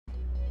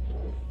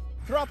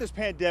Throughout this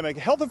pandemic,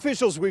 health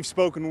officials we've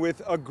spoken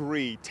with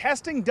agree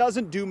testing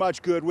doesn't do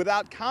much good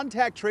without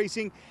contact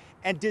tracing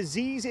and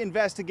disease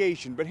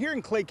investigation. But here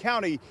in Clay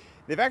County,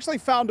 they've actually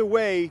found a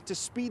way to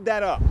speed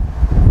that up.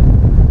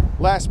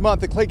 Last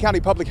month, the Clay County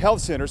Public Health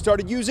Center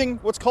started using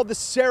what's called the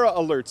Sara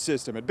Alert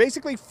system. It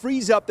basically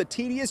frees up the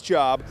tedious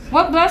job.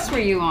 What bus were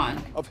you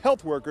on? Of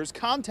health workers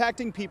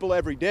contacting people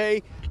every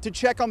day to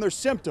check on their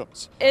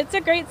symptoms. It's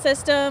a great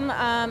system.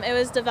 It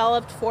was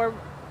developed for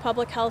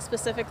public health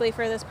specifically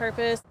for this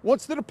purpose.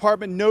 Once the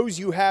department knows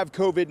you have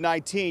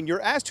COVID-19,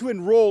 you're asked to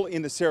enroll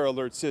in the Sara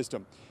Alert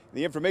system.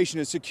 The information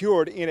is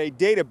secured in a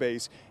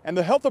database, and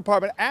the health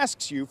department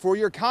asks you for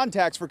your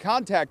contacts for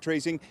contact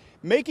tracing,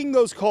 making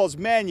those calls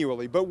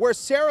manually. But where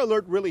Sara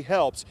Alert really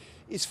helps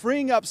is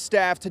freeing up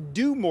staff to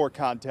do more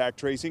contact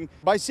tracing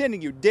by sending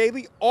you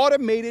daily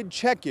automated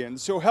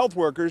check-ins so health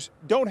workers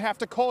don't have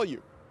to call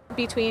you.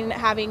 Between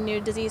having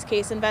new disease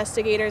case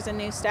investigators and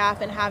new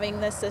staff and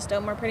having this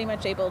system, we're pretty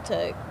much able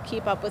to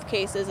keep up with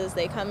cases as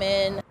they come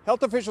in.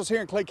 Health officials here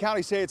in Clay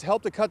County say it's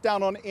helped to cut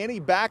down on any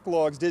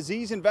backlogs.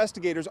 Disease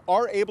investigators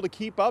are able to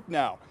keep up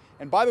now.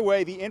 And by the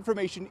way, the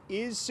information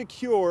is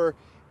secure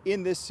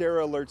in this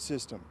Sara Alert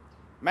system.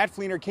 Matt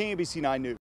Fleener, KMBC 9 News.